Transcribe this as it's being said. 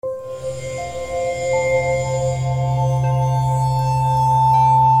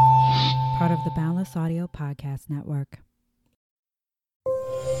Boundless Audio Podcast Network.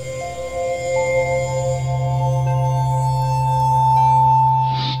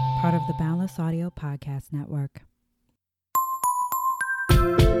 Part of the Boundless Audio Podcast Network.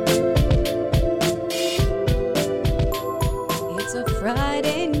 It's a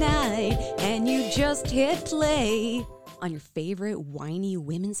Friday night and you just hit play on your favorite whiny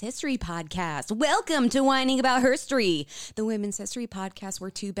women's history podcast. Welcome to Whining About Herstory, the women's history podcast where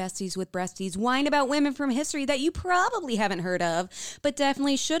two besties with breasties whine about women from history that you probably haven't heard of, but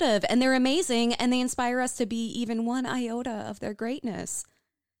definitely should have. And they're amazing and they inspire us to be even one iota of their greatness.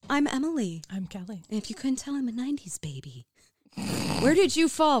 I'm Emily. I'm Kelly. And if you couldn't tell, I'm a 90s baby. Where did you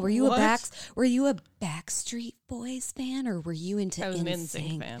fall? Were you a Backstreet Boys fan or were you into I was an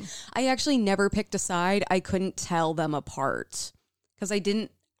NSYNC? NSYNC fan. I actually never picked a side. I couldn't tell them apart because I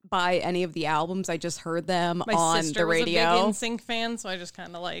didn't buy any of the albums. I just heard them on the radio. My sister was a big NSYNC fan, so I just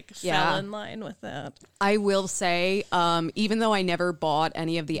kind of fell in line with that. I will say, even though I never bought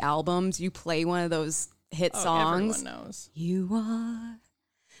any of the albums, you play one of those hit songs. Everyone knows. You are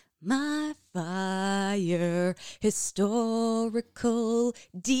my fire, historical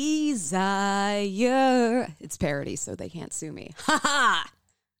desire. It's parody, so they can't sue me. Ha ha!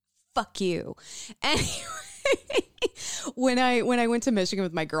 Fuck you. Anyway, when I went to Michigan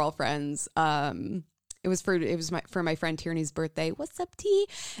with my girlfriends, it was for my friend Tierney's birthday. What's up, T?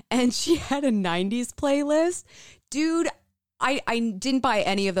 And she had a 90s playlist. Dude, I didn't buy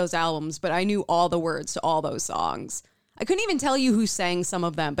any of those albums, but I knew all the words to all those songs. I couldn't even tell you who sang some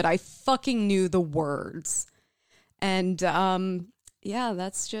of them, but I fucking knew the words. And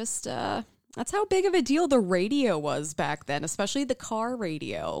that's just that's how big of a deal the radio was back then, especially the car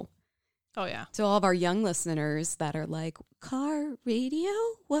radio. Oh, yeah. To all of our young listeners that are like, car radio?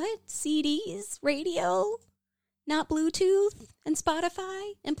 What? CDs? Radio? Not Bluetooth and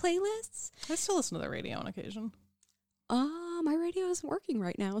Spotify and playlists? I still listen to the radio on occasion. My radio isn't working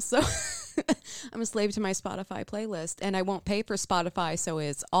right now, so I'm a slave to my Spotify playlist, and I won't pay for Spotify, so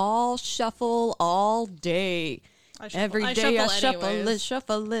it's all shuffle all day. Every day I shuffling,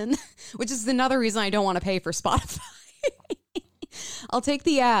 which is another reason I don't want to pay for Spotify. I'll take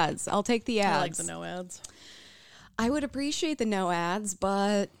the ads. I like the no ads. I would appreciate the no ads,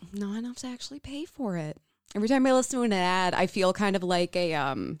 but not enough to actually pay for it. Every time I listen to an ad, I feel kind of like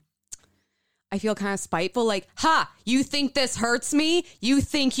I feel kind of spiteful, like, ha, you think this hurts me? You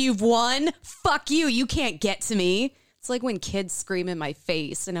think you've won? Fuck you, you can't get to me. It's like when kids scream in my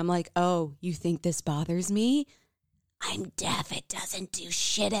face and I'm like, oh, you think this bothers me? I'm deaf, it doesn't do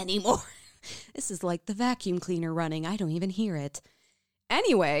shit anymore. This is like the vacuum cleaner running, I don't even hear it.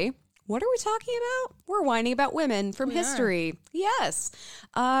 Anyway, what are we talking about? We're whining about women from history. Yes.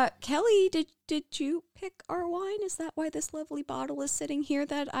 Kelly, did you pick our wine? Is that why this lovely bottle is sitting here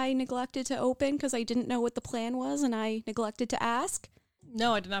that I neglected to open because I didn't know what the plan was and I neglected to ask?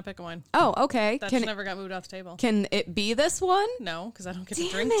 No, I did not pick a wine. Oh, okay. That never got moved off the table. Can it be this one? No, because I don't get to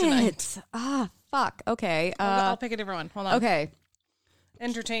drink tonight. Ah, fuck. Okay. I'll pick a different one. Hold on. Okay.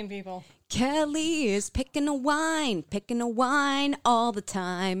 Entertain people. Kelly is picking a wine all the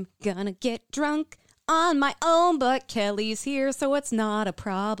time. Gonna get drunk on my own, but Kelly's here, so it's not a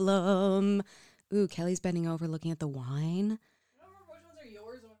problem. Ooh, Kelly's bending over looking at the wine. I don't remember which ones are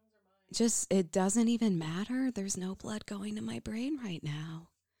yours and which ones are mine. Just, it doesn't even matter. There's no blood going to my brain right now.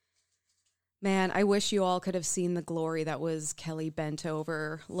 Man, I wish you all could have seen the glory that was Kelly bent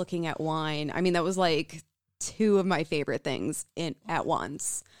over looking at wine. I mean, that was like two of my favorite things at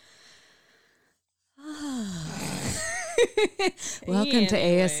once. Welcome to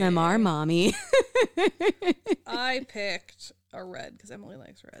ASMR, Mommy. I picked a red because Emily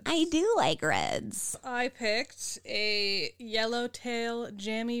likes reds. I do like reds. I picked a yellowtail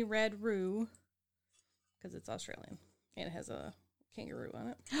jammy red roux because it's Australian and it has a kangaroo on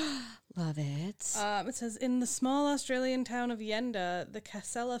it. Love it. It says, in the small Australian town of Yenda, the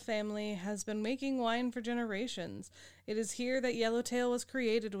Casella family has been making wine for generations. It is here that Yellowtail was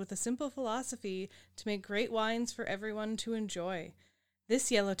created with a simple philosophy to make great wines for everyone to enjoy.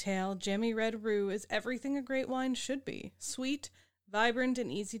 This Yellowtail jammy red roux is everything a great wine should be. Sweet, vibrant, and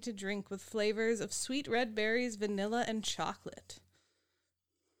easy to drink with flavors of sweet red berries, vanilla, and chocolate.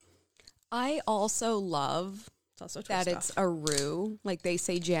 I also love that it's a roux, like they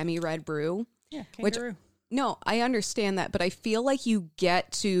say jammy red brew. Yeah, kangaroo. No, I understand that, but I feel like you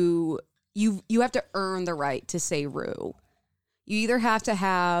get to, you have to earn the right to say roux. You either have to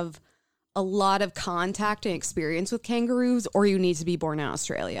have a lot of contact and experience with kangaroos or you need to be born in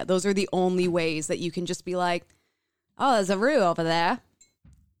Australia. Those are the only ways that you can just be like, oh, there's a roux over there.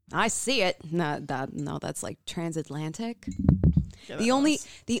 I see it. No, that's like transatlantic.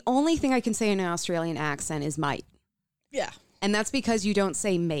 The only thing I can say in an Australian accent is might. Yeah. And that's because you don't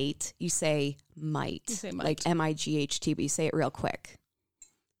say mate, you say might. You say might. Like M-I-G-H-T, but you say it real quick.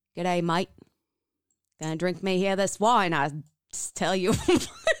 G'day, mate. Gonna drink me here this wine, I just tell you.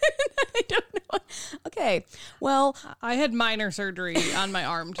 I don't know. Okay, well. I had minor surgery on my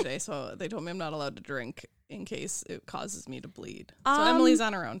arm today, so they told me I'm not allowed to drink in case it causes me to bleed. So Emily's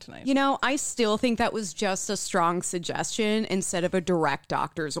on her own tonight. You know, I still think that was just a strong suggestion instead of a direct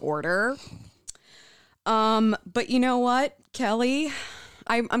doctor's order. But you know what, Kelly?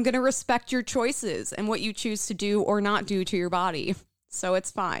 I'm going to respect your choices and what you choose to do or not do to your body. So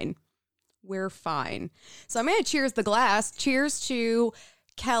it's fine. We're fine. So I'm going to cheers the glass. Cheers to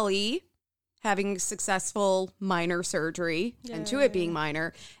Kelly having successful minor surgery and to it being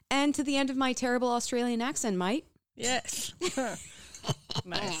minor, and to the end of my terrible Australian accent, Mike. Yes.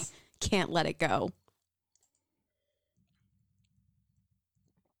 Nice. Can't let it go.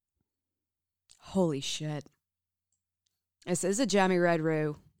 Holy shit. This is a jammy red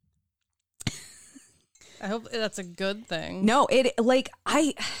roux. I hope that's a good thing. No,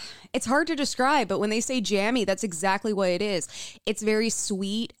 it's hard to describe, but when they say jammy, that's exactly what it is. It's very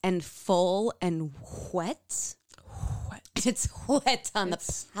sweet and full and wet. It's wet on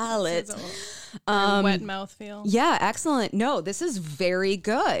the palate. Wet mouthfeel. Yeah, excellent. No, this is very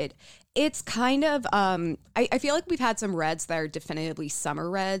good. It's kind of, I feel like we've had some reds that are definitively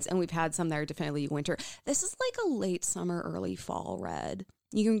summer reds, and we've had some that are definitively winter. This is like a late summer, early fall red.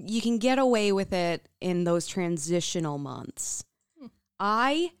 You can get away with it in those transitional months.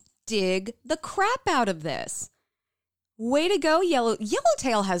 I dig the crap out of this. Way to go,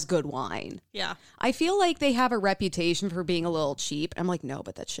 Yellowtail has good wine. Yeah. I feel like they have a reputation for being a little cheap. I'm like, no,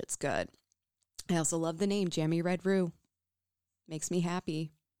 but that shit's good. I also love the name, Jammy Red Roux. Makes me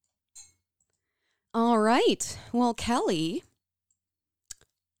happy. All right. Well, Kelly,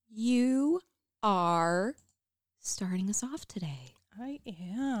 you are starting us off today. I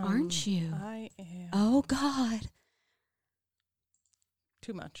am. Aren't you? I am. Oh, God.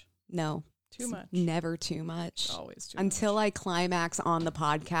 Too much. No. Too much. Never too much. Always too Until I climax on the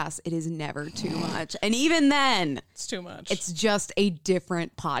podcast, it is never too much. And even then, it's too much. It's just a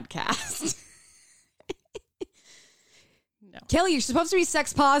different podcast. No. Kelly, you're supposed to be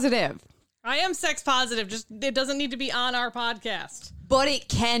sex positive. I am sex positive. Just it doesn't need to be on our podcast. But it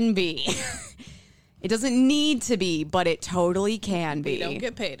can be. It doesn't need to be, but it totally can be. We don't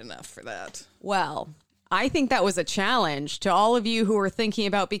get paid enough for that. Well, I think that was a challenge to all of you who are thinking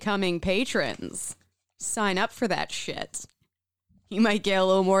about becoming patrons. Sign up for that shit. You might get a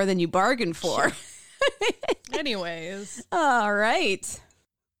little more than you bargained for. Anyways. All right.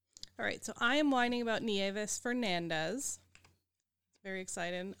 All right. So I am whining about Nieves Fernandez. Very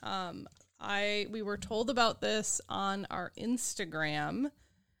excited. We were told about this on our Instagram.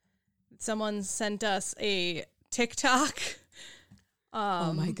 Someone sent us a TikTok.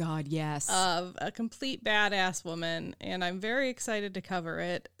 Oh my God, yes. Of a complete badass woman, and I'm very excited to cover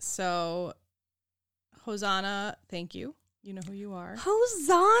it. So, Hosanna, thank you. You know who you are.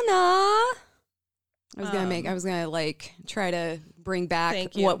 Hosanna. I was gonna like try to bring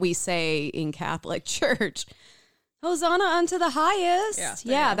back what we say in Catholic Church. Hosanna unto the highest.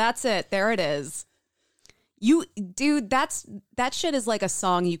 Yeah, that's it. There it is. Dude, that shit is like a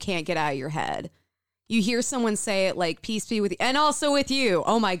song you can't get out of your head. You hear someone say it like, peace be with you, and also with you.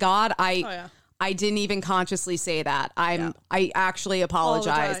 Oh my God, I didn't even consciously say that. I actually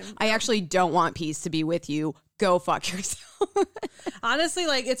apologize. I actually don't want peace to be with you. Go fuck yourself. Honestly,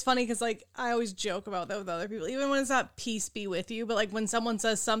 like, it's funny because, like, I always joke about that with other people, even when it's not peace be with you, but, like, when someone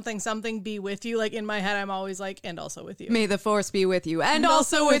says something be with you, like, in my head, I'm always like, and also with you. May the force be with you. And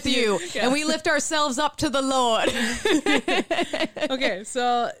also with you. Yeah. And we lift ourselves up to the Lord. Okay,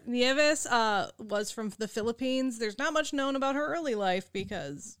 so Nieves was from the Philippines. There's not much known about her early life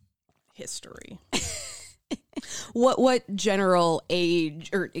because history. What general age,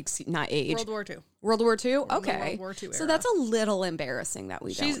 or not age? World War II. World War II? Okay. World War II era. So that's a little embarrassing that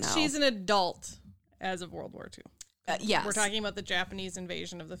we don't know. She's an adult as of World War II. Yes. We're talking about the Japanese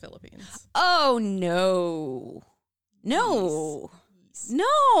invasion of the Philippines. Oh, no. No. Yes.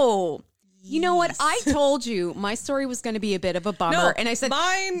 No. You know what? I told you my story was going to be a bit of a bummer. No, and I said,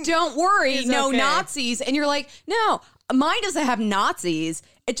 mine don't worry, no okay. Nazis. And you're like, no, mine doesn't have Nazis.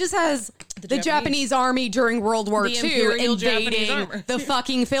 It just has the Japanese army during World War II invading the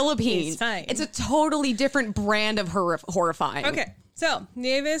fucking Philippines. It's a totally different brand of horrifying. Okay. So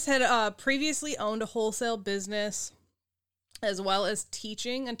Nieves had previously owned a wholesale business as well as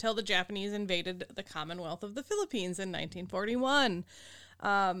teaching until the Japanese invaded the Commonwealth of the Philippines in 1941.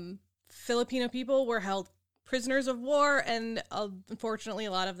 Filipino people were held prisoners of war, and unfortunately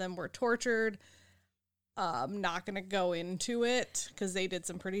a lot of them were tortured. I'm not going to go into it because they did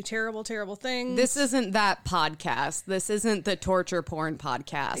some pretty terrible, terrible things. This isn't that podcast. This isn't the torture porn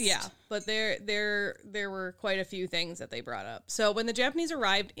podcast. Yeah, but there were quite a few things that they brought up. So when the Japanese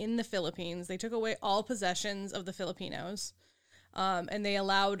arrived in the Philippines, they took away all possessions of the Filipinos, and they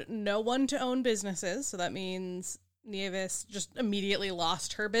allowed no one to own businesses. So that means Nieves just immediately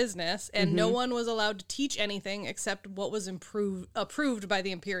lost her business, and no one was allowed to teach anything except what was approved by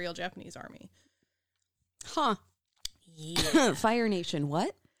the Imperial Japanese Army. Huh. Yeah. Fire Nation,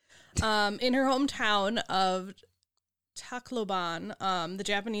 what? In her hometown of Tacloban, the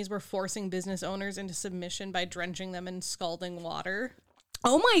Japanese were forcing business owners into submission by drenching them in scalding water.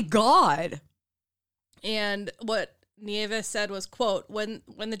 Oh my God. And what Nieves said was, quote, when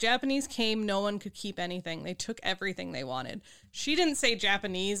the Japanese came, no one could keep anything. They took everything they wanted. She didn't say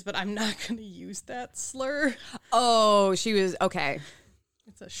Japanese, but I'm not going to use that slur. Oh, she was, okay.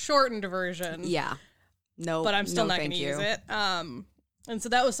 It's a shortened version. Yeah. No, but I'm still not going to you. use it. And so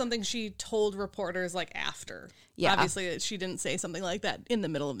that was something she told reporters like after. Yeah. Obviously, she didn't say something like that in the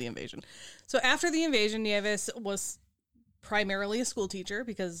middle of the invasion. So after the invasion, Nieves was primarily a school teacher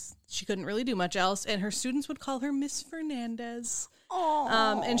because she couldn't really do much else, and her students would call her Miss Fernandez.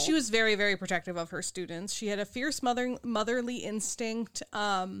 And she was very, very protective of her students. She had a fierce motherly instinct,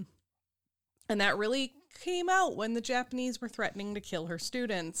 and that really came out when the Japanese were threatening to kill her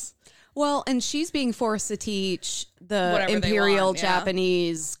students. Well, and she's being forced to teach the Whatever Imperial yeah.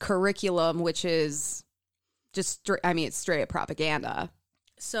 Japanese curriculum, which is just, it's straight up propaganda.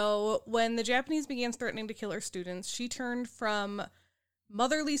 So when the Japanese began threatening to kill her students, she turned from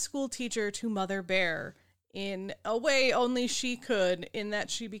motherly school teacher to mother bear in a way only she could, in that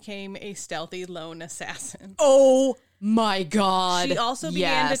she became a stealthy lone assassin. Oh my God. She also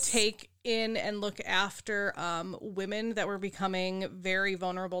began to take in and look after women that were becoming very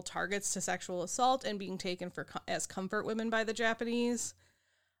vulnerable targets to sexual assault and being taken as comfort women by the Japanese.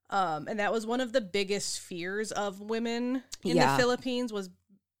 And that was one of the biggest fears of women in the Philippines, was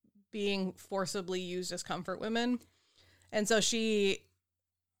being forcibly used as comfort women. And so she,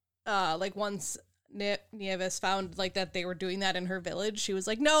 once Nieves found that they were doing that in her village, she was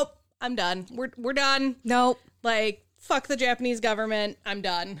like, nope, I'm done. We're done. Nope. Fuck the Japanese government. I'm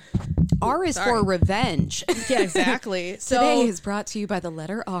done. R is for revenge. Yeah, exactly. So today is brought to you by the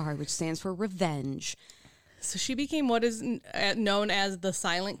letter R, which stands for revenge. So she became what is known as the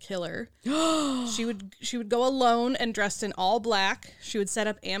silent killer. She would go alone and dressed in all black. She would set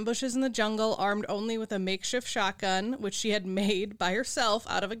up ambushes in the jungle, armed only with a makeshift shotgun, which she had made by herself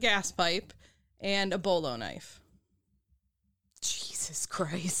out of a gas pipe, and a bolo knife. Jesus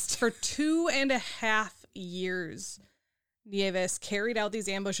Christ. For 2.5 years, Nieves carried out these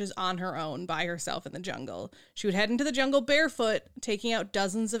ambushes on her own by herself in the jungle. She would head into the jungle barefoot, taking out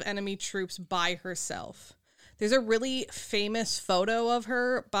dozens of enemy troops by herself. There's a really famous photo of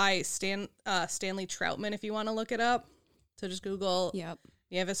her by Stanley Troutman, if you want to look it up. So just Google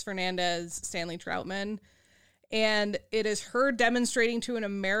Nieves Fernandez, Stanley Troutman. And it is her demonstrating to an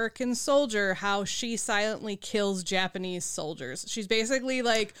American soldier how she silently kills Japanese soldiers. She's basically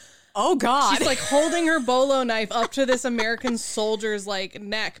oh God. She's holding her bolo knife up to this American soldier's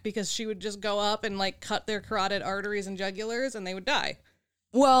neck, because she would just go up and cut their carotid arteries and jugulars and they would die.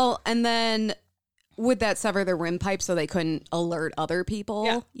 Well, and then would that sever their windpipe so they couldn't alert other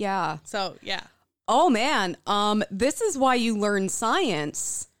people? Yeah. So, yeah. Oh man. This is why you learn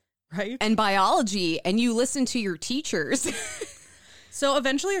science. Right. And biology, and you listen to your teachers. So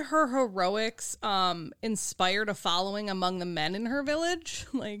eventually her heroics inspired a following among the men in her village.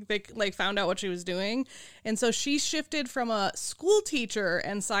 They found out what she was doing. And so she shifted from a school teacher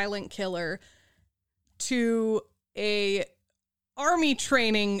and silent killer to a army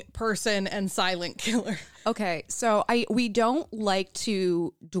training person and silent killer. Okay, so we don't like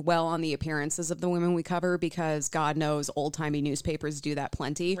to dwell on the appearances of the women we cover, because God knows old-timey newspapers do that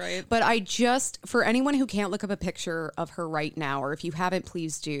plenty. Right. But for anyone who can't look up a picture of her right now, or if you haven't,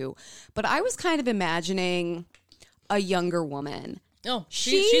 please do. But I was kind of imagining a younger woman. Oh,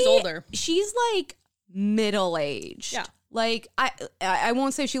 she's older. She's middle-aged. Yeah. I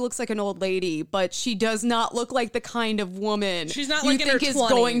won't say she looks like an old lady, but she does not look like the kind of woman she's not you in her think is 20s.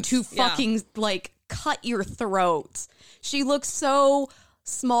 going to fucking cut your throat. She looks so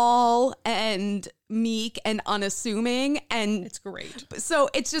small and meek and unassuming, and it's great. So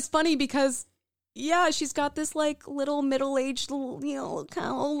it's just funny because she's got this little middle-aged, kind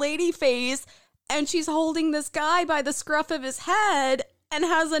of old lady face, and she's holding this guy by the scruff of his head and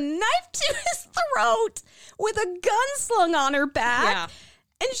has a knife to his throat with a gun slung on her back.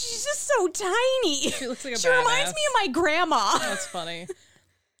 And she's just so tiny. She looks like a She badass. reminds me of my grandma. That's funny.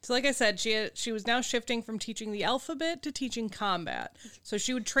 So like I said, she was now shifting from teaching the alphabet to teaching combat. So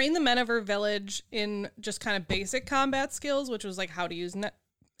she would train the men of her village in just kind of basic combat skills, which was like how to use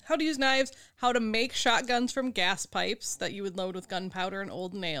knives, how to make shotguns from gas pipes that you would load with gunpowder and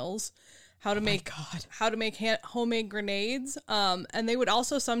old nails, how to make homemade grenades, and they would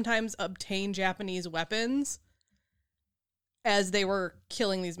also sometimes obtain Japanese weapons as they were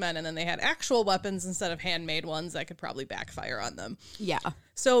killing these men, and then they had actual weapons instead of handmade ones that could probably backfire on them. Yeah.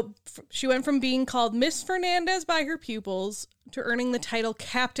 So she went from being called Miss Fernandez by her pupils to earning the title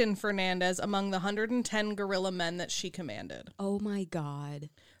Captain Fernandez among the 110 guerrilla men that she commanded. Oh my God.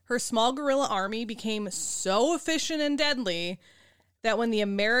 Her small guerrilla army became so efficient and deadly that when the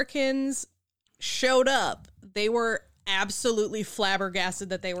Americans showed up, they were absolutely flabbergasted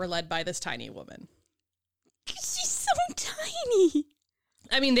that they were led by this tiny woman. She's so tiny.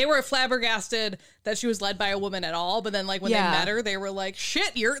 I mean, they were flabbergasted that she was led by a woman at all, but then, like, when they met her, they were like,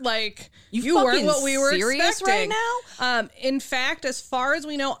 shit, you're, like, you weren't what we were expecting. Right now? In fact, as far as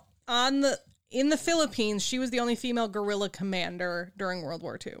we know, in the Philippines, she was the only female guerrilla commander during World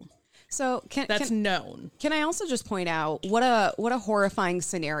War II. So that's known. Can I also just point out what a horrifying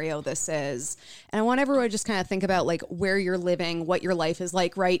scenario this is? And I want everyone to just kind of think about, like, where you're living, what your life is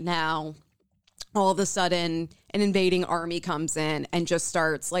like right now. All of a sudden, an invading army comes in and just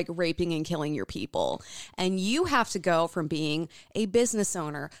starts, like, raping and killing your people. And you have to go from being a business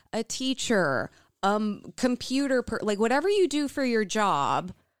owner, a teacher, like, whatever you do for your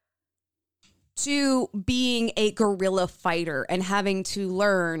job, to being a guerrilla fighter and having to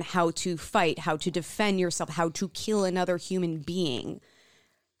learn how to fight, how to defend yourself, how to kill another human being.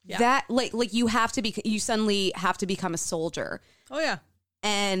 Yeah. That, like you suddenly have to become a soldier. Oh, yeah.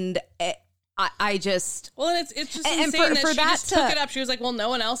 And I just... Well, and it's just insane that she just took it up. She was like, well, no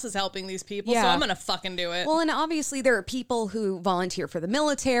one else is helping these people, so I'm going to fucking do it. Well, and obviously there are people who volunteer for the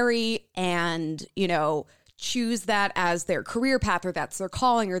military and, you know, choose that as their career path or that's their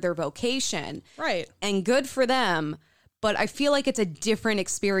calling or their vocation. Right. And good for them. But I feel like it's a different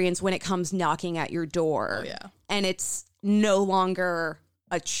experience when it comes knocking at your door. Oh, yeah. And it's no longer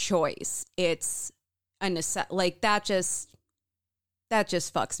a choice. It's a like that just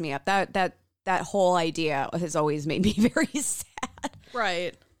fucks me up. That whole idea has always made me very sad.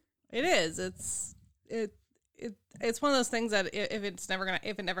 Right. It is. It's one of those things that if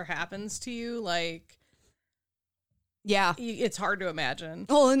it never happens to you, like, yeah, it's hard to imagine.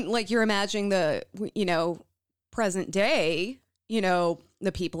 Well, and like you're imagining the, you know, present day, you know,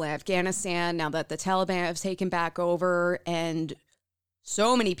 the people in Afghanistan, now that the Taliban have taken back over, and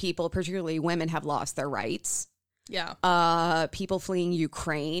so many people, particularly women, have lost their rights. Yeah. People fleeing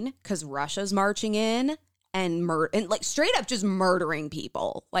Ukraine because Russia's marching in and like straight up just murdering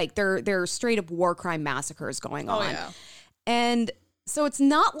people. Like they're straight up war crime massacres going on. Oh, yeah. And so it's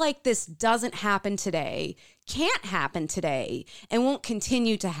not like this doesn't happen today, can't happen today, and won't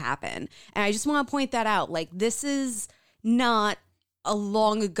continue to happen. And I just want to point that out. Like, this is not a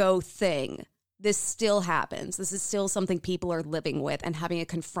long ago thing. This still happens. This is still something people are living with and having to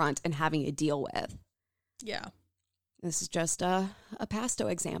confront and having to deal with. Yeah. This is just a Pasto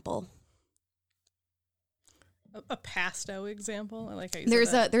example. A Pasto example? I like how you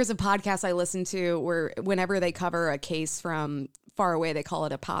said that. There's a podcast I listen to where whenever they cover a case from far away, they call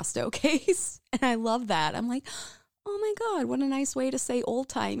it a Pasto case. And I love that. I'm like, oh my God, what a nice way to say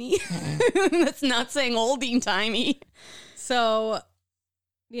old-timey. That's not saying oldie-timey. So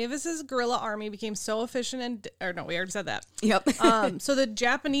Nieves' guerrilla army became so efficient we already said that. Yep. So the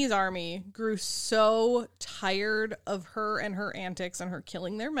Japanese army grew so tired of her and her antics and her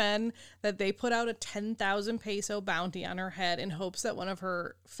killing their men that they put out a 10,000 peso bounty on her head in hopes that one of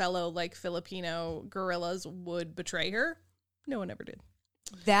her fellow, like, Filipino guerrillas would betray her. No one ever did.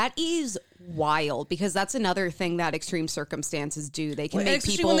 That is wild, because that's another thing that extreme circumstances do. They can make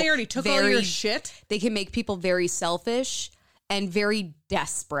people when they already took all your shit. They can make people very selfish and very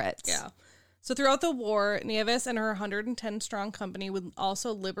desperate. Yeah. So throughout the war, Nieves and her 110-strong company would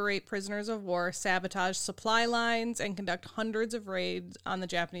also liberate prisoners of war, sabotage supply lines, and conduct hundreds of raids on the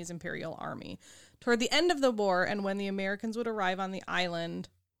Japanese Imperial Army. Toward the end of the war, and when the Americans would arrive on the island,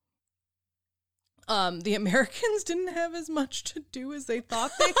 the Americans didn't have as much to do as they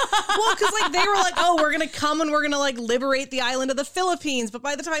thought they... Well, because, like, they were like, oh, we're going to come and we're going to, like, liberate the island of the Philippines. But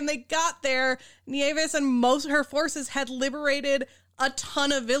by the time they got there, Nieves and most of her forces had liberated a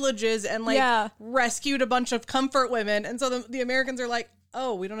ton of villages and, like, rescued a bunch of comfort women. And so the Americans are like,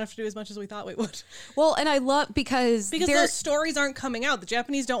 oh, we don't have to do as much as we thought we would. Well, and I love because those stories aren't coming out. The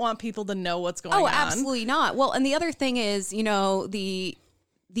Japanese don't want people to know what's going on. Oh, absolutely not. Well, and the other thing is, you know, the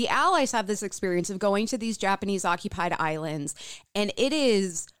the Allies have this experience of going to these Japanese occupied islands, and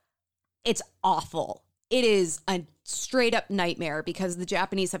it's awful. It is a straight up nightmare because the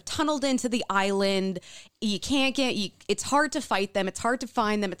Japanese have tunneled into the island. It's hard to fight them. It's hard to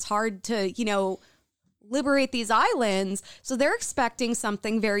find them. It's hard to, liberate these islands. So they're expecting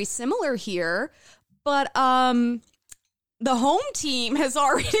something very similar here. But the home team has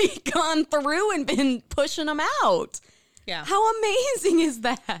already gone through and been pushing them out. Yeah. How amazing is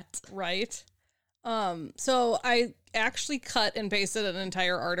that? Right. So I actually cut and pasted an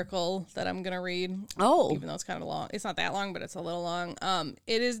entire article that I'm going to read. Oh. Even though it's kind of long. It's not that long, but it's a little long.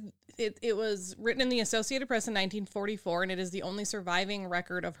 It was written in the Associated Press in 1944, and it is the only surviving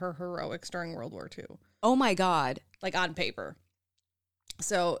record of her heroics during World War II. Oh my God. Like on paper.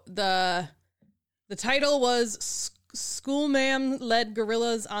 So the title was Schoolma'am Led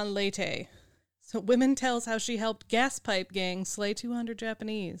Guerrillas on Leyte. So women tells how she helped gas pipe gang slay 200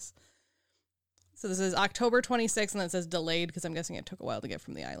 Japanese. So this is October 26th, and then it says delayed because I'm guessing it took a while to get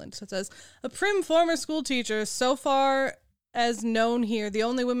from the island. So it says, a prim former school teacher, so far as known here, the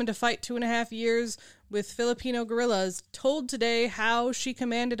only woman to fight 2.5 years with Filipino guerrillas, told today how she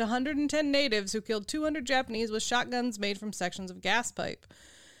commanded 110 natives who killed 200 Japanese with shotguns made from sections of gas pipe.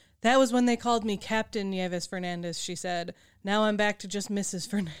 That was when they called me Captain Nieves Fernandez, she said. Now I'm back to just Miss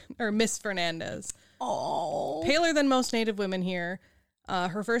Fernandez. Oh. Paler than most native women here.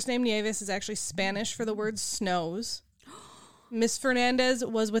 Her first name, Nieves, is actually Spanish for the word snows. Miss Fernandez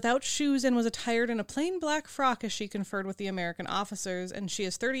was without shoes and was attired in a plain black frock as she conferred with the American officers, and she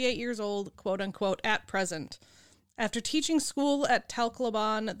is 38 years old, quote-unquote, at present. After teaching school at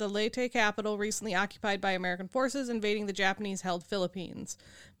Tacloban, the Leyte capital recently occupied by American forces invading the Japanese-held Philippines.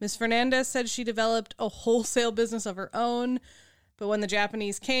 Miss Fernandez said she developed a wholesale business of her own, but when the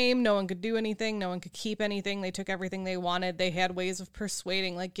Japanese came, no one could do anything, no one could keep anything, they took everything they wanted. They had ways of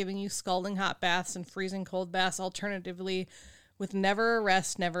persuading, like giving you scalding hot baths and freezing cold baths alternatively, with never a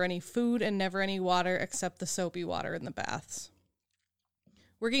rest, never any food, and never any water except the soapy water in the baths.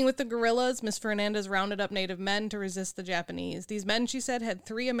 Working with the guerrillas, Miss Fernandez rounded up native men to resist the Japanese. These men, she said, had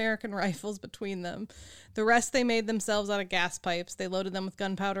 3 American rifles between them. The rest they made themselves out of gas pipes. They loaded them with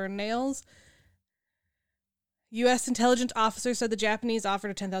gunpowder and nails. U.S. intelligence officer said the Japanese offered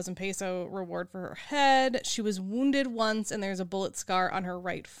a 10,000 peso reward for her head. She was wounded once, and there's a bullet scar on her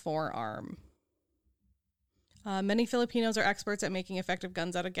right forearm. Many Filipinos are experts at making effective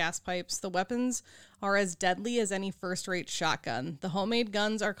guns out of gas pipes. The weapons are as deadly as any first-rate shotgun. The homemade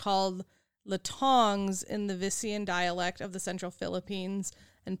guns are called latongs in the Visayan dialect of the Central Philippines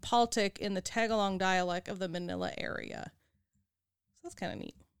and paltic in the Tagalog dialect of the Manila area. So that's kind of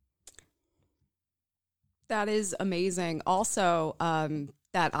neat. That is amazing. Also,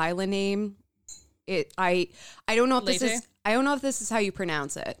 that island name, I don't know if Leyte? I don't know if this is how you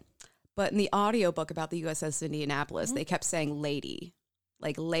pronounce it. But in the audiobook about the USS Indianapolis, they kept saying lady,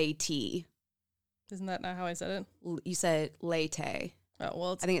 like Leyte. Isn't that not how I said it? You said Leyte. Oh,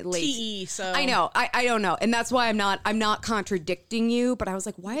 well, it's I think it's Leyte. T-E, so. I know. I don't know. And that's why I'm not contradicting you, but I was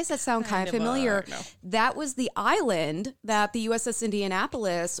like, why does that sound kind of familiar? No. That was the island that the USS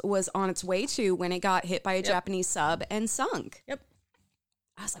Indianapolis was on its way to when it got hit by a Japanese sub and sunk. Yep.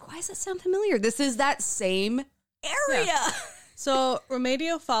 I was like, why does that sound familiar? This is that same area. Yeah. So,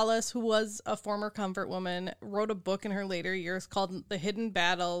 Remedio Fallas, who was a former comfort woman, wrote a book in her later years called The Hidden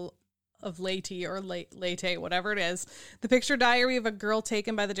Battle of Leyte, or Leyte, whatever it is. The picture diary of a girl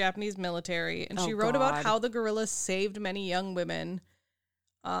taken by the Japanese military. And she wrote about how the guerrillas saved many young women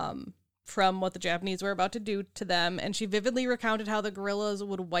from what the Japanese were about to do to them. And she vividly recounted how the guerrillas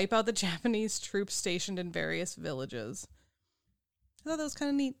would wipe out the Japanese troops stationed in various villages. I thought that was kind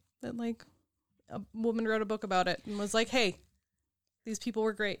of neat that, like, a woman wrote a book about it and was like, hey, these people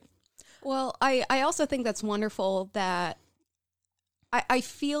were great. Well, I also think that's wonderful that I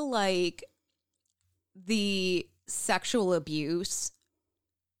feel like the sexual abuse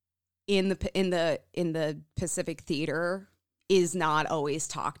in the Pacific Theater is not always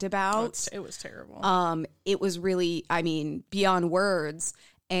talked about. It was terrible. It was really, beyond words.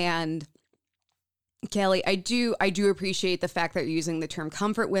 And Kelly, I do appreciate the fact that you're using the term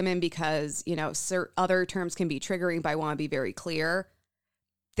comfort women because, other terms can be triggering, but I want to be very clear.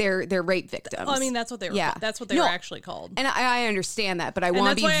 They're rape victims. Well, that's what they were. Yeah. That's what they were actually called. And I understand that, but I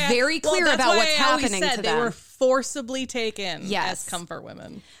want to be very clear about what's happening to them. They were forcibly taken as comfort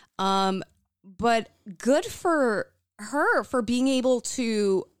women. But good for her for being able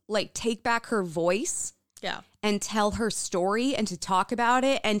to take back her voice. Yeah. And tell her story and to talk about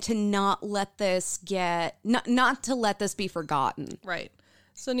it and to not let this not to let this be forgotten. Right.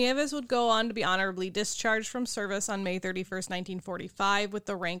 So Nieves would go on to be honorably discharged from service on May 31st, 1945 with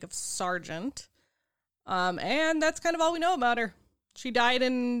the rank of sergeant. And that's kind of all we know about her. She died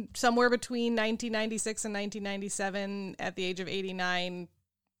in somewhere between 1996 and 1997 at the age of 89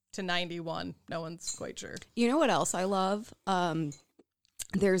 to 91. No one's quite sure. You know what else I love?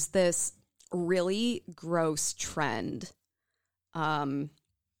 There's this really gross trend among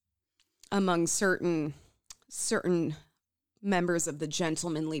certain members of the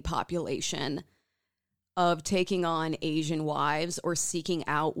gentlemanly population of taking on Asian wives or seeking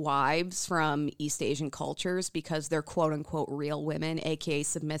out wives from East Asian cultures because they're quote unquote real women, aka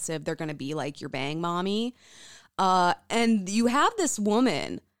submissive. They're going to be like your bang mommy. And you have this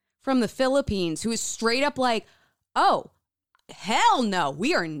woman from the Philippines who is straight up like, oh, hell no,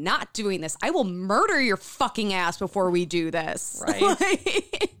 we are not doing this. I will murder your fucking ass before we do this.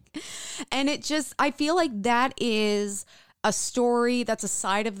 Right. And it just, I feel like that is a story, that's a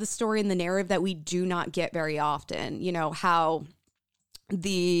side of the story in the narrative that we do not get very often. You know, how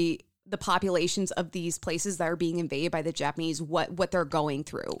the populations of these places that are being invaded by the Japanese, what they're going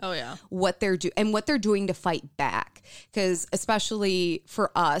through. Oh, yeah. What they're doing to fight back. Because especially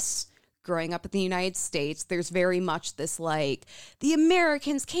for us, growing up in the United States, there's very much this like, the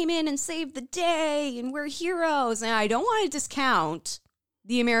Americans came in and saved the day and we're heroes. And I don't want to discount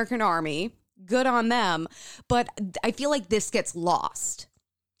the American army. Good on them. But I feel like this gets lost.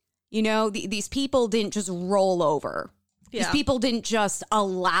 You know, these people didn't just roll over. Yeah. These people didn't just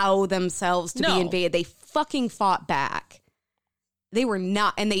allow themselves to be invaded. They fucking fought back. They were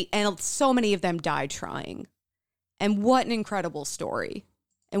not, and so many of them died trying. And what an incredible story.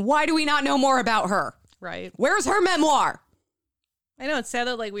 And why do we not know more about her? Right. Where's her memoir? I know, it's sad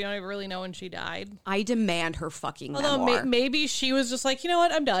that like we don't even really know when she died. I demand her fucking memoir. Although maybe she was just like, you know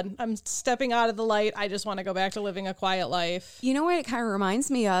what, I'm done. I'm stepping out of the light. I just want to go back to living a quiet life. You know what it kind of reminds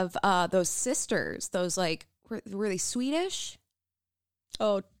me of? Those sisters. Those like, were they Swedish?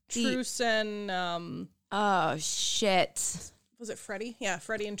 Oh, Truce and... oh, shit. Was it Freddie? Yeah,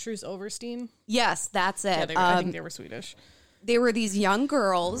 Freddie and Truce Overstein. Yes, that's it. Yeah, I think they were Swedish. They were these young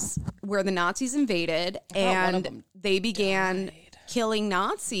girls where the Nazis invaded, and they began killing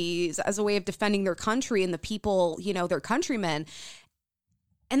Nazis as a way of defending their country and the people, you know, their countrymen.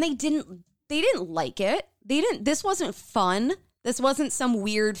 And they didn't like it. This wasn't fun. This wasn't some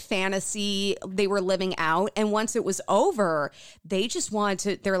weird fantasy they were living out. And once it was over, they just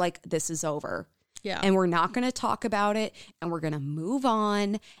they're like, this is over. Yeah. And we're not going to talk about it, and we're going to move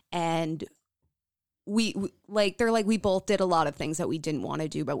on. And we both did a lot of things that we didn't want to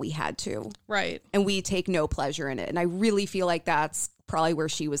do, but we had to. Right. And we take no pleasure in it. And I really feel like that's probably where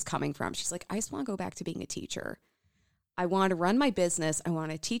she was coming from. She's like, I just want to go back to being a teacher. I want to run my business. I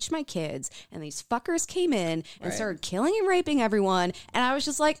want to teach my kids. And these fuckers came in and started killing and raping everyone. And I was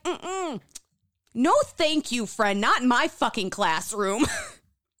just like, no, thank you, friend. Not in my fucking classroom.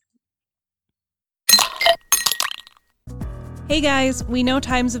 Hey guys, we know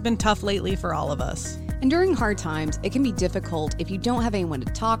times have been tough lately for all of us. And during hard times, it can be difficult if you don't have anyone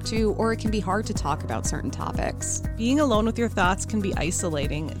to talk to, or it can be hard to talk about certain topics. Being alone with your thoughts can be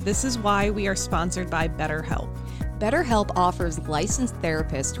isolating. This is why we are sponsored by BetterHelp. BetterHelp offers licensed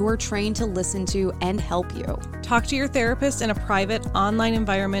therapists who are trained to listen to and help you. Talk to your therapist in a private, online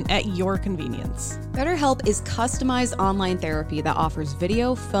environment at your convenience. BetterHelp is customized online therapy that offers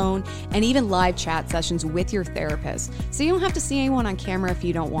video, phone, and even live chat sessions with your therapist, so you don't have to see anyone on camera if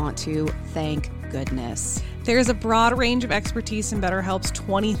you don't want to. Thank goodness. There is a broad range of expertise in BetterHelp's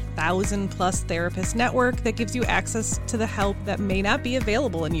 20,000 plus therapist network that gives you access to the help that may not be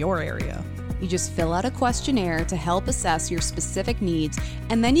available in your area. You just fill out a questionnaire to help assess your specific needs,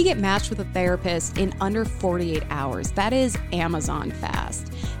 and then you get matched with a therapist in under 48 hours. That is Amazon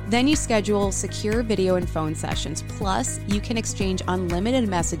fast. Then you schedule secure video and phone sessions. Plus, you can exchange unlimited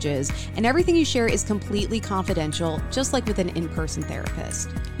messages, and everything you share is completely confidential, just like with an in-person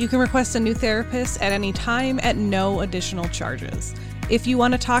therapist. You can request a new therapist at any time at no additional charges. If you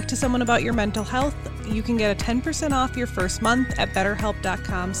want to talk to someone about your mental health, you can get a 10% off your first month at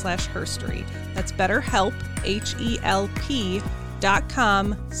betterhelp.com/herstory. That's BetterHelp,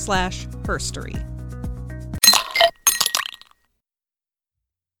 HELP.com/herstory.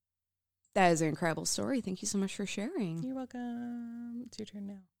 That is an incredible story. Thank you so much for sharing. You're welcome. It's your turn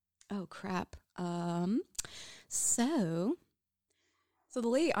now. Oh, crap. So the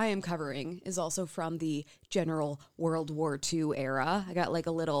lady I am covering is also from the general World War II era. I got like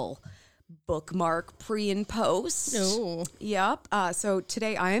a little bookmark pre and post. Oh. Yep. So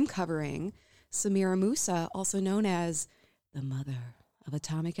today I am covering Samira Musa, also known as the mother of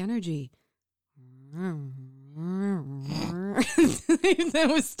atomic energy. That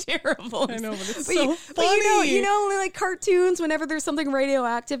was terrible. I know, but it's But so funny. you know, like cartoons, whenever there's something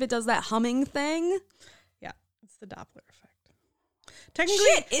radioactive, it does that humming thing. Yeah, it's the Doppler effect. Technically,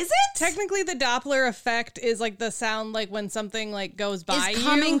 Shit, is it? Technically, the Doppler effect is like the sound, like when something like goes by Is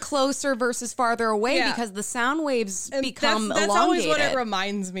coming you. closer versus farther away Yeah. because the sound waves And become that's elongated. always what it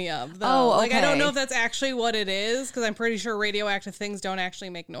reminds me of, though. Oh, Like, I don't okay. know if that's actually what it is, because I'm pretty sure radioactive things don't actually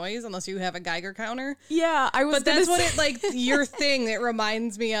make noise unless you have a Geiger counter. Yeah, I was. But that's what it, like, your thing, it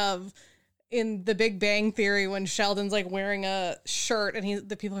reminds me of in The Big Bang Theory when Sheldon's, like, wearing a shirt, and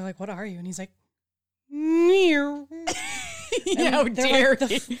the people are like, what are you? And he's like, meow. Yeah, how dare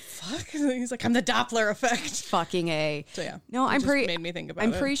like, you? Fuck? He's like, I'm the Doppler effect. Fucking A. So yeah. No, it I'm just pretty. made me think about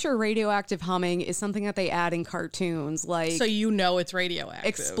I'm it. pretty sure radioactive humming is something that they add in cartoons, like So you know it's radioactive.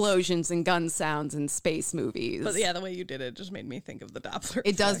 explosions and gun sounds in space movies. But yeah, the way you did it just made me think of the Doppler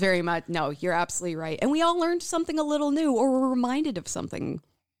It does effect. very much. No, you're absolutely right. And we all learned something a little new, or were reminded of something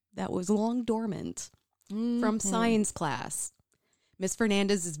that was long dormant from science class. Miss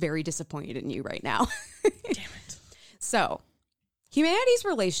Fernandez is very disappointed in you right now. Damn it. So, humanity's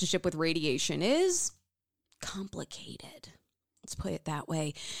relationship with radiation is complicated. Let's put it that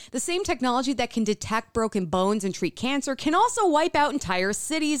way. The same technology that can detect broken bones and treat cancer can also wipe out entire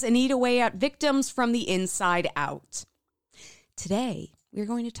cities and eat away at victims from the inside out. Today, we're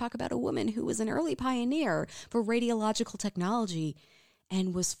going to talk about a woman who was an early pioneer for radiological technology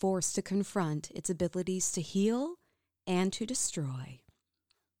and was forced to confront its abilities to heal and to destroy.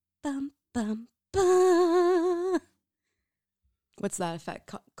 Bum, bum, bum. What's that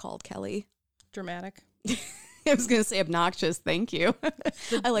effect called, Kelly? Dramatic. I was going to say obnoxious. Thank you.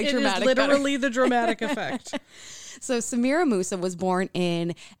 I like dramatic. It is literally the dramatic effect. So Samira Musa was born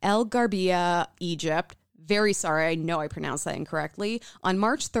in El Garbia, Egypt. Very sorry. I know I pronounced that incorrectly. On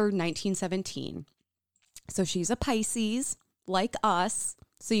March 3rd, 1917. So she's a Pisces, like us.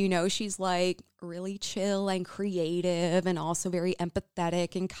 So, you know, she's like really chill and creative and also very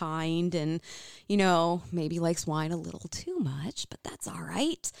empathetic and kind and, you know, maybe likes wine a little too much, but that's all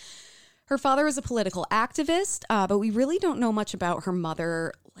right. Her father is a political activist, but we really don't know much about her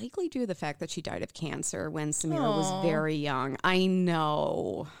mother, likely due to the fact that she died of cancer when Samira was very young. I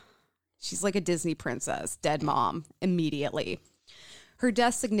know. She's like a Disney princess, dead mom, immediately. Her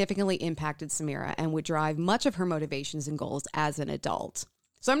death significantly impacted Samira and would drive much of her motivations and goals as an adult.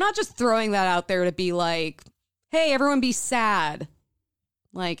 So I'm not just throwing that out there to be like, hey, everyone be sad.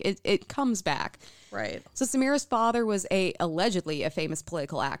 Like, it comes back. Right. So Samira's father was allegedly a famous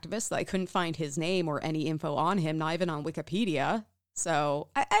political activist. I couldn't find his name or any info on him, not even on Wikipedia. So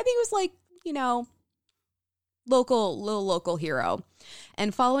I think it was like, you know, local hero.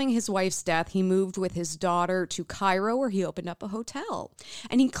 And following his wife's death, he moved with his daughter to Cairo, where he opened up a hotel.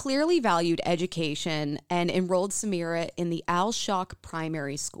 And he clearly valued education and enrolled Samira in the Al-Shaq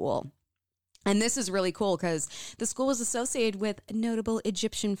Primary School. And this is really cool because the school was associated with notable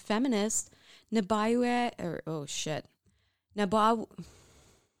Egyptian feminist Nabawiyah Musa,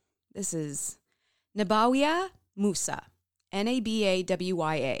 Nabawya.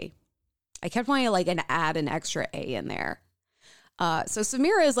 I kept wanting to add an extra A in there. So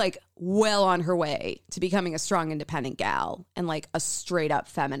Samira is like well on her way to becoming a strong, independent gal and like a straight up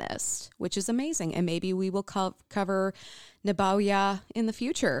feminist, which is amazing. And maybe we will cover Nabawya in the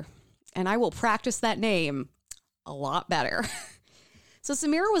future. And I will practice that name a lot better. So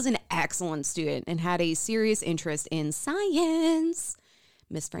Samira was an excellent student and had a serious interest in science.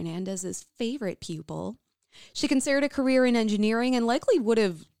 Miss Fernandez's favorite pupil. She considered a career in engineering and likely would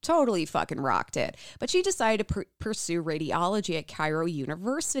have totally fucking rocked it. But she decided to pursue radiology at Cairo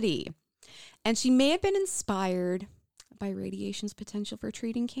University. And she may have been inspired by radiation's potential for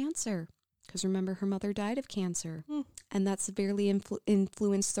treating cancer. Because remember, her mother died of cancer. And that severely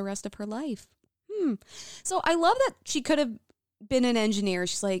influenced the rest of her life. So I love that she could have been an engineer.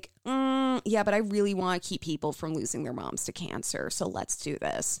 She's like, yeah, but I really want to keep people from losing their moms to cancer. So let's do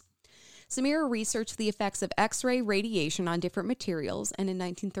this. Samira researched the effects of X-ray radiation on different materials. And in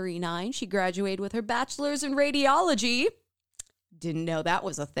 1939, she graduated with her bachelor's in radiology. Didn't know that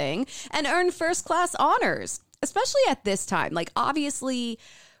was a thing. And earned first-class honors, especially at this time. Like, obviously,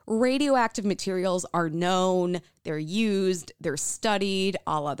 radioactive materials are known, they're used, they're studied,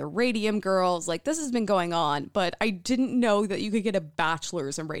 a la the radium girls. Like, this has been going on, but I didn't know that you could get a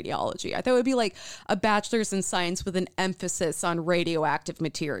bachelor's in radiology. I thought it would be like a bachelor's in science with an emphasis on radioactive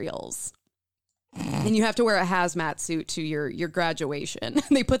materials. And you have to wear a hazmat suit to your graduation.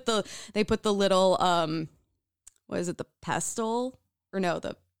 They put the little what is it, the pestle? Or no,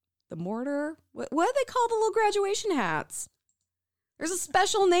 the mortar? What do they call the little graduation hats? There's a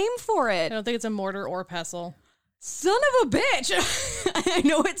special name for I it. don't think it's a mortar or pestle. Son of a bitch. I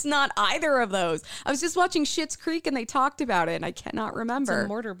know it's not either of those. I was just watching Schitt's Creek and they talked about it and I cannot remember. It's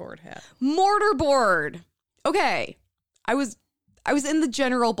a mortarboard hat. Mortarboard. Okay. I was in the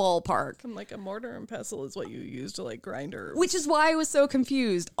general ballpark. I'm like, a mortar and pestle is what you use to like grind herbs. Which is why I was so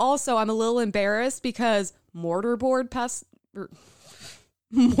confused. Also, I'm a little embarrassed because mortarboard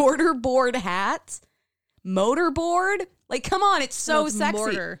hat? Motorboard? Like, come on, it's so sexy.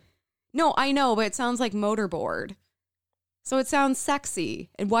 Mortar. No, I know, but it sounds like motorboard. So it sounds sexy.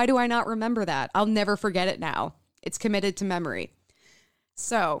 And why do I not remember that? I'll never forget it now. It's committed to memory.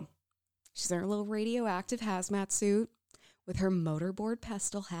 So she's in her little radioactive hazmat suit with her motorboard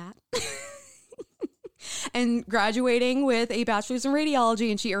pestle hat and graduating with a bachelor's in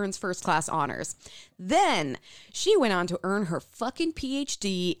radiology, and she earns first class honors. Then she went on to earn her fucking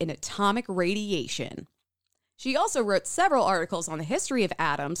PhD in atomic radiation. She also wrote several articles on the history of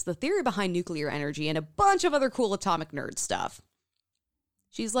atoms, the theory behind nuclear energy, and a bunch of other cool atomic nerd stuff.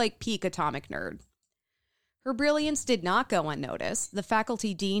 She's like peak atomic nerd. Her brilliance did not go unnoticed. The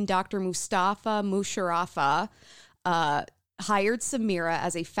faculty dean, Dr. Mustafa Musharafa, hired Samira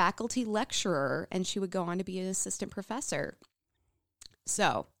as a faculty lecturer, and she would go on to be an assistant professor.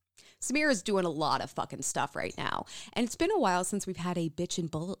 So, Samira's doing a lot of fucking stuff right now. And it's been a while since we've had a bitch and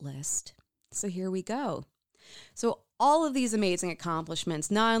bullet list. So here we go. So all of these amazing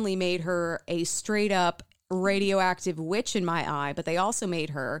accomplishments not only made her a straight up radioactive witch in my eye, but they also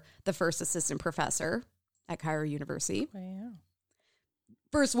made her the first assistant professor at Cairo University. Wow.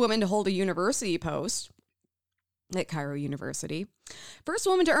 First woman to hold a university post at Cairo University. First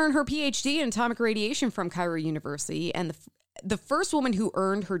woman to earn her PhD in atomic radiation from Cairo University. And the first woman who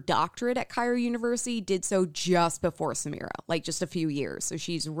earned her doctorate at Cairo University did so just before Samira, like just a few years. So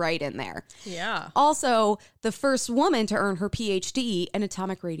she's right in there. Yeah. Also, the first woman to earn her PhD in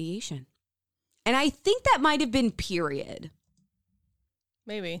atomic radiation. And I think that might have been period.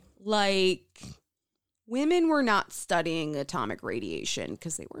 Maybe. Like, women were not studying atomic radiation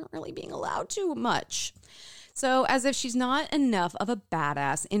because they weren't really being allowed to much. So as if she's not enough of a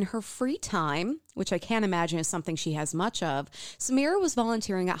badass, in her free time, which I can't imagine is something she has much of, Samira was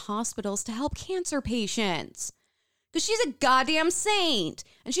volunteering at hospitals to help cancer patients. Because she's a goddamn saint.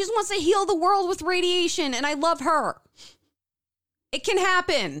 And she just wants to heal the world with radiation. And I love her. It can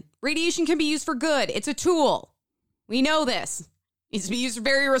happen. Radiation can be used for good. It's a tool. We know this. It needs to be used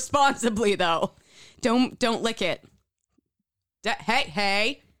very responsibly, though. Don't lick it.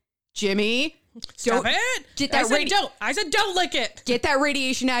 Hey, Jimmy. Stop it! Get that I said don't lick it! Get that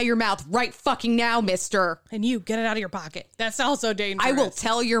radiation out of your mouth right fucking now, mister. And you, get it out of your pocket. That's also dangerous. I will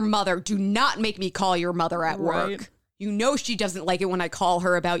tell your mother. Do not make me call your mother at work. Right. You know she doesn't like it when I call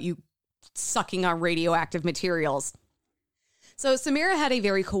her about you sucking on radioactive materials. So Samira had a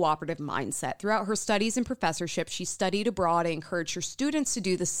very cooperative mindset. Throughout her studies and professorship, she studied abroad and encouraged her students to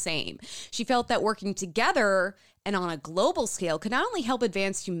do the same. She felt that working together and on a global scale could not only help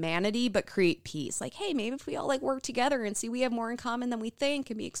advance humanity, but create peace. Like, hey, maybe if we all work together and see we have more in common than we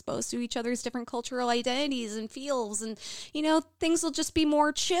think and be exposed to each other's different cultural identities and feels, and, things will just be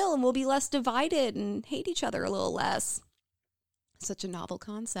more chill and we'll be less divided and hate each other a little less. Such a novel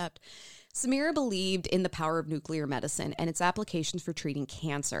concept. Samira believed in the power of nuclear medicine and its applications for treating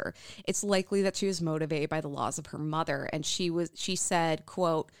cancer. It's likely that she was motivated by the laws of her mother, and she said,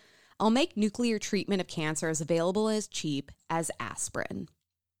 quote, "I'll make nuclear treatment of cancer as available and as cheap as aspirin."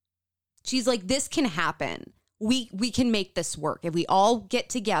 She's like, this can happen. We can make this work. If we all get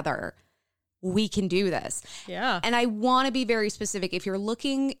together, we can do this. Yeah. And I want to be very specific. If you're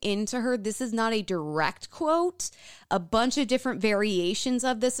looking into her, this is not a direct quote. A bunch of different variations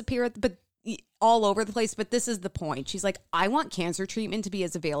of this appear, but all over the place. But this is the point. She's like, I want cancer treatment to be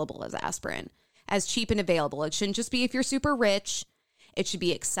as available as aspirin, as cheap and available. It shouldn't just be if you're super rich. It should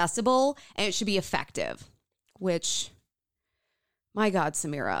be accessible and it should be effective, which, my God,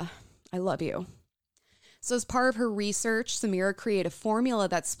 Samira, I love you. So as part of her research, Samira created a formula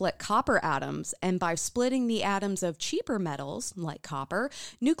that split copper atoms, and by splitting the atoms of cheaper metals, like copper,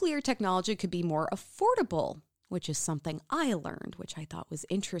 nuclear technology could be more affordable, which is something I learned, which I thought was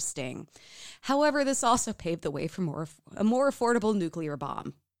interesting. However, this also paved the way for a more affordable nuclear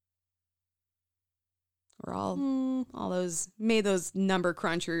bomb. We're all those made those number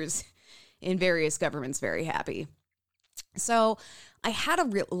crunchers in various governments very happy. So I had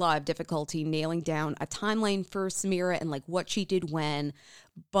a lot of difficulty nailing down a timeline for Samira and what she did when,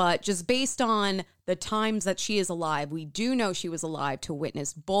 but just based on the times that she is alive, we do know she was alive to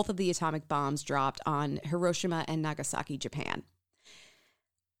witness both of the atomic bombs dropped on Hiroshima and Nagasaki, Japan.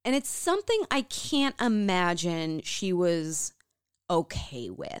 And it's something I can't imagine she was okay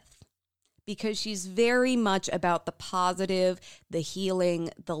with. because she's very much about the positive, the healing,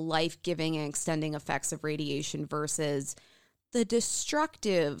 the life-giving and extending effects of radiation versus the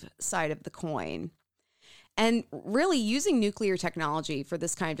destructive side of the coin. And really using nuclear technology for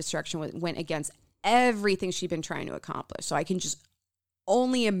this kind of destruction went against everything she'd been trying to accomplish. So I can just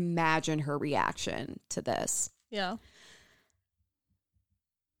only imagine her reaction to this. Yeah.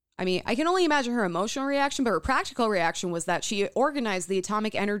 I mean, I can only imagine her emotional reaction, but her practical reaction was that she organized the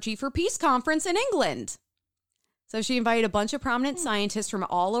Atomic Energy for Peace conference in England. So she invited a bunch of prominent scientists from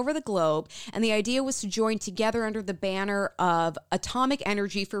all over the globe, and the idea was to join together under the banner of Atomic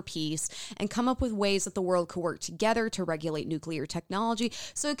Energy for Peace and come up with ways that the world could work together to regulate nuclear technology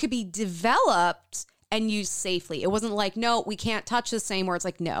so it could be developed and used safely. It wasn't like, no, we can't touch this anymore. It's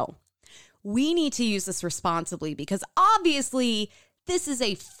like, no, we need to use this responsibly because obviously this is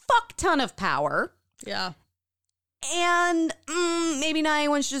a fuck ton of power. Yeah. And maybe not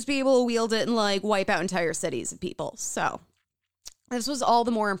anyone should just be able to wield it and like wipe out entire cities of people. So this was all the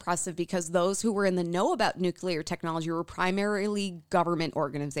more impressive because those who were in the know about nuclear technology were primarily government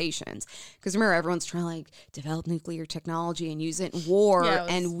organizations. Because remember, everyone's trying to like develop nuclear technology and use it in war. Yeah,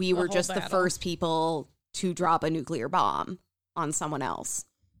 and we were just the first people to drop a nuclear bomb on someone else.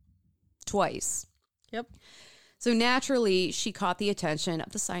 Twice. Yep. So naturally, she caught the attention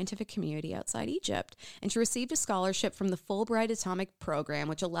of the scientific community outside Egypt, and she received a scholarship from the Fulbright Atomic Program,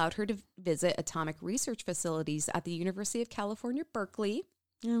 which allowed her to visit atomic research facilities at the University of California, Berkeley.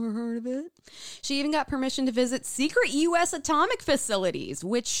 Never heard of it? She even got permission to visit secret U.S. atomic facilities,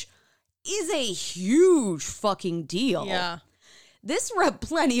 which is a huge fucking deal. Yeah. This rubbed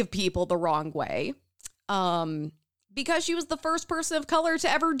plenty of people the wrong way. Because she was the first person of color to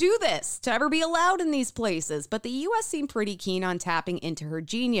ever do this, to ever be allowed in these places. But the U.S. seemed pretty keen on tapping into her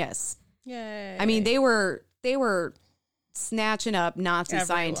genius. Yay. I mean, they were snatching up Nazi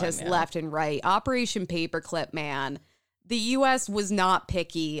scientists left and right. Operation Paperclip, man. The U.S. was not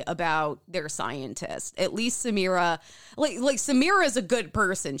picky about their scientists. At least Samira, like Samira is a good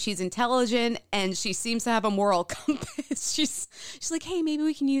person. She's intelligent and she seems to have a moral compass. She's like, hey, maybe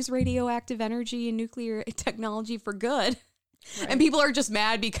we can use radioactive energy and nuclear technology for good. Right. And people are just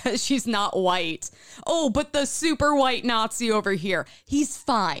mad because she's not white. Oh, but the super white Nazi over here, he's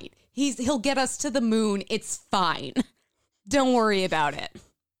fine. He'll get us to the moon. It's fine. Don't worry about it.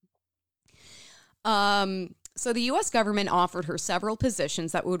 So the U.S. government offered her several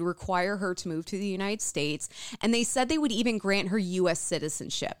positions that would require her to move to the United States. And they said they would even grant her U.S.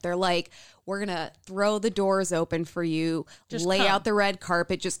 citizenship. They're like, we're going to throw the doors open for you, just lay out the red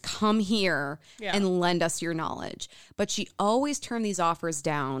carpet, just come here and lend us your knowledge. But she always turned these offers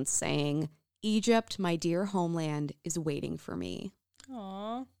down, saying, Egypt, my dear homeland, is waiting for me.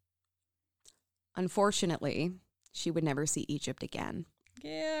 Aww. Unfortunately, she would never see Egypt again.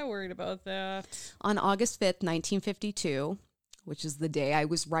 Yeah, worried about that. On August 5th, 1952, which is the day I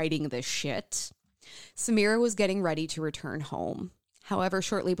was writing this shit, Samira was getting ready to return home. However,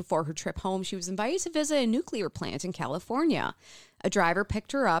 shortly before her trip home, she was invited to visit a nuclear plant in California. A driver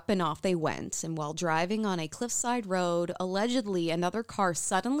picked her up and off they went. And while driving on a cliffside road, allegedly another car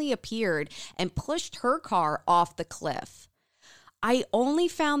suddenly appeared and pushed her car off the cliff. I only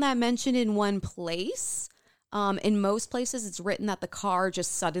found that mentioned in one place. In most places, it's written that the car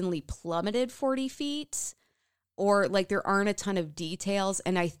just suddenly plummeted 40 feet, or like there aren't a ton of details.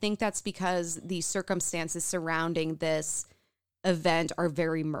 And I think that's because the circumstances surrounding this event are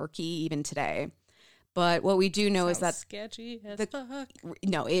very murky even today. But what we do know is that sketchy as fuck.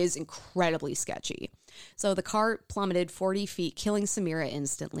 No, it is incredibly sketchy. So the car plummeted 40 feet, killing Samira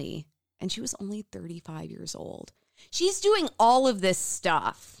instantly. And she was only 35 years old. She's doing all of this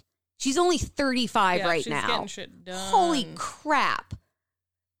stuff. She's only 35 right now. She's getting shit done. Holy crap.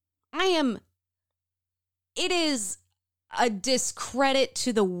 It is a discredit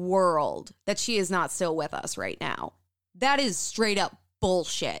to the world that she is not still with us right now. That is straight up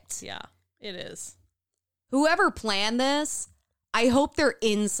bullshit. Yeah, it is. Whoever planned this, I hope their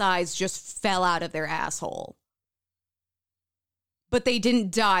insides just fell out of their asshole. But they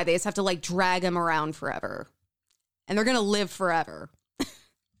didn't die. They just have to like drag them around forever. And they're going to live forever.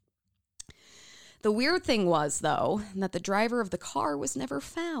 The weird thing was, though, that the driver of the car was never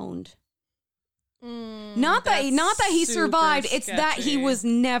found. Not that he survived. It's that he was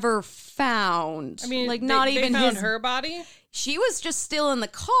never found. I mean, like not even they found her body. She was just still in the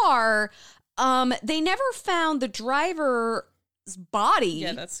car. They never found the driver's body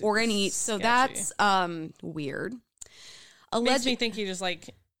or any. So that's weird. Makes me think he just like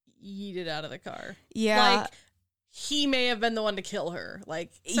yeeted out of the car. Yeah. Like, he may have been the one to kill her.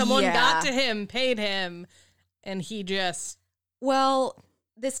 Like, someone got to him, paid him, and he just... Well,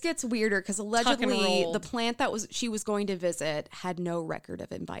 This gets weirder because and allegedly rolled. the plant that she was going to visit had no record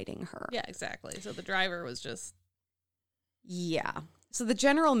of inviting her. Yeah, exactly. So the driver was just... Yeah. So the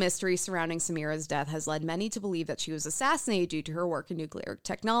general mystery surrounding Samira's death has led many to believe that she was assassinated due to her work in nuclear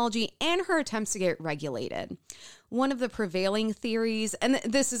technology and her attempts to get it regulated. One of the prevailing theories, and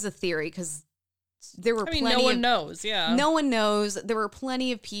this is a theory because there were plenty no one knows, yeah. No one knows. There were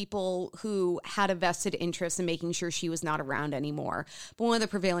plenty of people who had a vested interest in making sure she was not around anymore. But one of the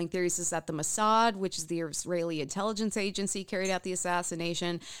prevailing theories is that the Mossad, which is the Israeli intelligence agency, carried out the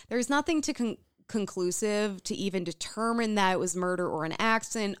assassination. There's nothing to conclusive to even determine that it was murder or an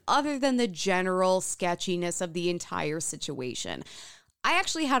accident other than the general sketchiness of the entire situation. I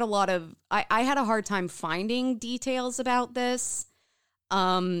actually had I had a hard time finding details about this.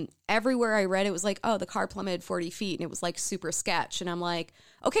 Everywhere I read it was like, oh, the car plummeted 40 feet and it was like super sketch. And I'm like,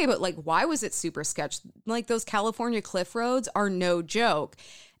 okay, but like, why was it super sketch? Like those California cliff roads are no joke.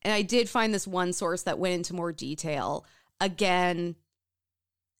 And I did find this one source that went into more detail. Again,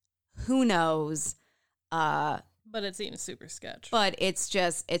 who knows? But it seems super sketch. But it's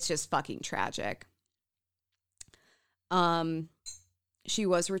just fucking tragic. She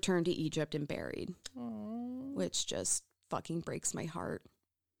was returned to Egypt and buried, which just fucking breaks my heart.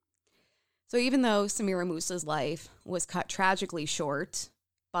 So even though Samira Musa's life was cut tragically short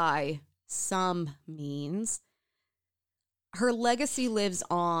by some means, her legacy lives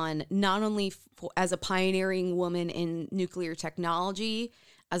on not only as a pioneering woman in nuclear technology,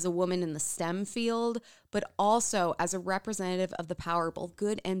 as a woman in the STEM field, but also as a representative of the power, both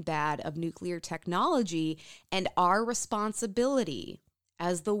good and bad, of nuclear technology and our responsibility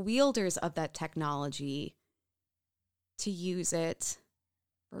as the wielders of that technology to use it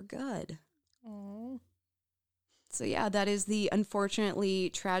for good. Aww. So yeah, that is the unfortunately,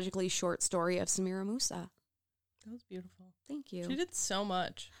 tragically short story of Samira Musa. That was beautiful. Thank you. She did so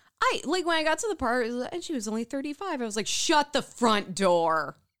much. When I got to the part, and she was only 35, I was like, shut the front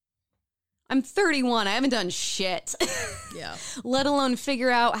door. I'm 31. I haven't done shit. Yeah. Let alone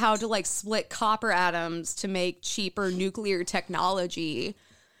figure out how to like split copper atoms to make cheaper nuclear technology.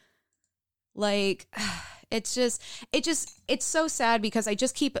 Like, it's so sad because I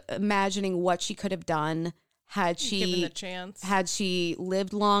just keep imagining what she could have done had Given the chance. had she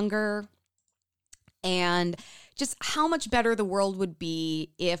lived longer, and just how much better the world would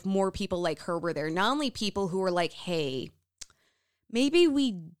be if more people like her were there. Not only people who were like, hey, maybe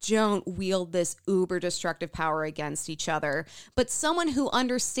we don't wield this uber destructive power against each other, but someone who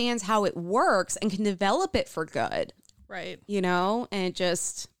understands how it works and can develop it for good. Right. You know, and it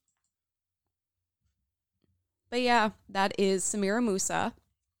just... But yeah, that is Samira Musa,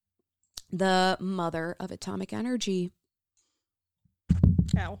 the mother of atomic energy.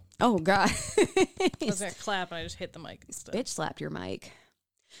 Ow. Oh, God. I was going to clap and I just hit the mic instead. Bitch slapped your mic.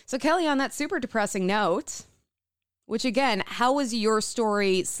 So, Kelly, on that super depressing note, which again, how was your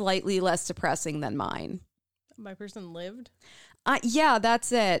story slightly less depressing than mine? My person lived? Yeah,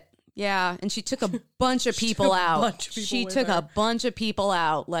 that's it. Yeah, and she took a bunch of people out. She took a bunch of people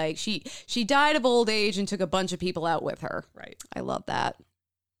out. Like she died of old age and took a bunch of people out with her. Right. I love that.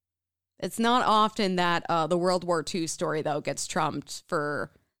 It's not often that the World War II story though gets trumped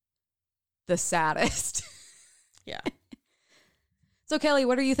for the saddest. Yeah. So Kelly,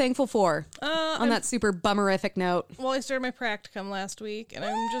 what are you thankful for on that super bummerific note? Well, I started my practicum last week, and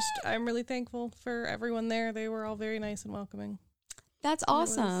I'm really thankful for everyone there. They were all very nice and welcoming. That's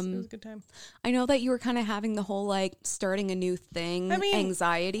awesome. It was a good time. I know that you were kind of having the whole like starting a new thing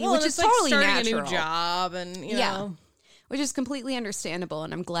anxiety, well, which is totally starting natural. a new job, and you know, which is completely understandable,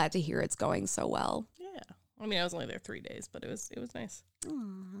 and I'm glad to hear it's going so well. Yeah, I mean, I was only there 3 days, but it was nice.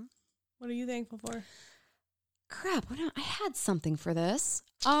 Aww. What are you thankful for? Crap, I had something for this.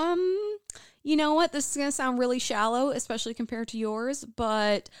 You know what? This is gonna sound really shallow, especially compared to yours,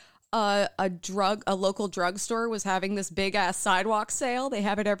 but a local drugstore was having this big ass sidewalk sale. They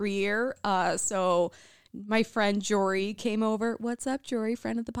have it every year. So my friend Jory came over. What's up, Jory?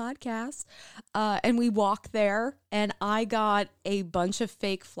 Friend of the podcast. And we walked there, and I got a bunch of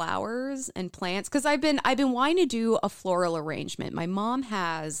fake flowers and plants because I've been wanting to do a floral arrangement. My mom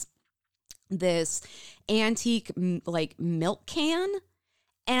has this antique like milk can,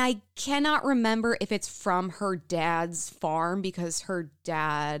 and I cannot remember if it's from her dad's farm because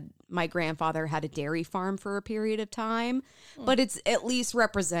my grandfather had a dairy farm for a period of time, but it's at least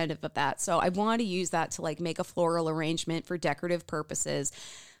representative of that. So I want to use that to like make a floral arrangement for decorative purposes.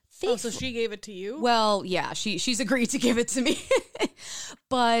 So she gave it to you? Well, yeah, she's agreed to give it to me,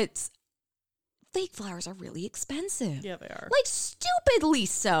 but fake flowers are really expensive. Yeah, they are. Like stupidly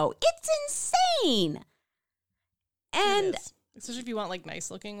so. It's insane. And Especially if you want like nice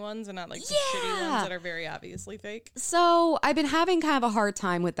looking ones and not like the shitty ones that are very obviously fake. So I've been having kind of a hard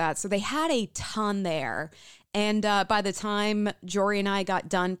time with that. So they had a ton there. And by the time Jory and I got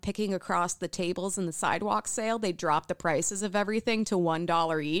done picking across the tables in the sidewalk sale, they dropped the prices of everything to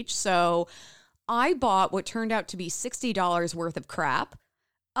 $1 each. So I bought what turned out to be $60 worth of crap.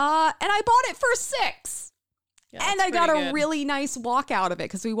 And I bought it for $6. Yeah, and I got a good. really nice walk out of it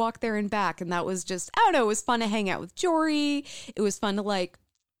because we walked there and back. And that was just, I don't know, it was fun to hang out with Jory. It was fun to like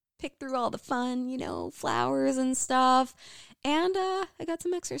pick through all the fun, flowers and stuff. And I got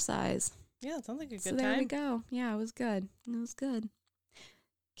some exercise. Yeah, it sounds like a good So time. there we go. Yeah, it was good. It was good.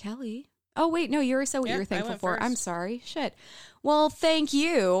 Kelly. Oh, wait, no, you already said what you were thankful for. First. I'm sorry. Shit. Well, thank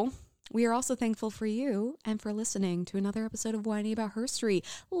you. We are also thankful for you and for listening to another episode of Whining About Herstory.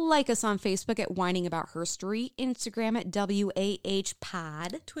 Like us on Facebook at Whining About Herstory, Instagram at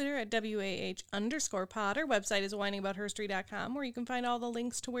WAHpod. Twitter at WAH_pod. Our website is whiningaboutherstory.com, where you can find all the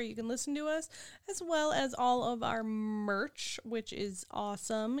links to where you can listen to us, as well as all of our merch, which is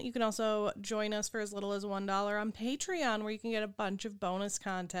awesome. You can also join us for as little as $1 on Patreon, where you can get a bunch of bonus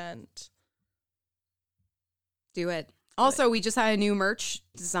content. Do it. Also, we just had a new merch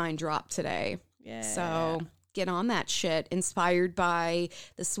design drop today. Yeah. So get on that shit. Inspired by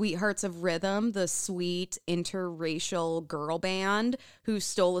the Sweethearts of Rhythm, the sweet interracial girl band who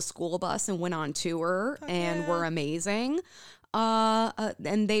stole a school bus and went on tour and were amazing.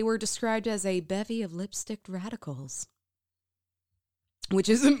 And they were described as a bevy of lipsticked radicals. Which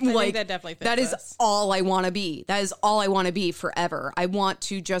is like, that definitely fits that is us. all I want to be. That is all I want to be forever. I want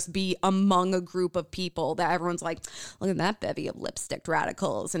to just be among a group of people that everyone's like, look at that bevy of lipstick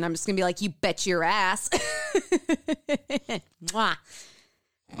radicals. And I'm just going to be like, you bet your ass. Mwah.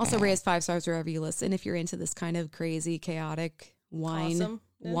 Also, rate us 5 stars wherever you listen if you're into this kind of crazy, chaotic,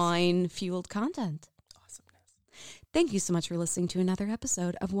 wine-fueled content. Awesomeness. Thank you so much for listening to another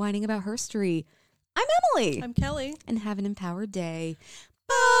episode of Whining About Herstory. I'm Emily. I'm Kelly. And have an empowered day.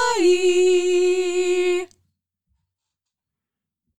 Bye.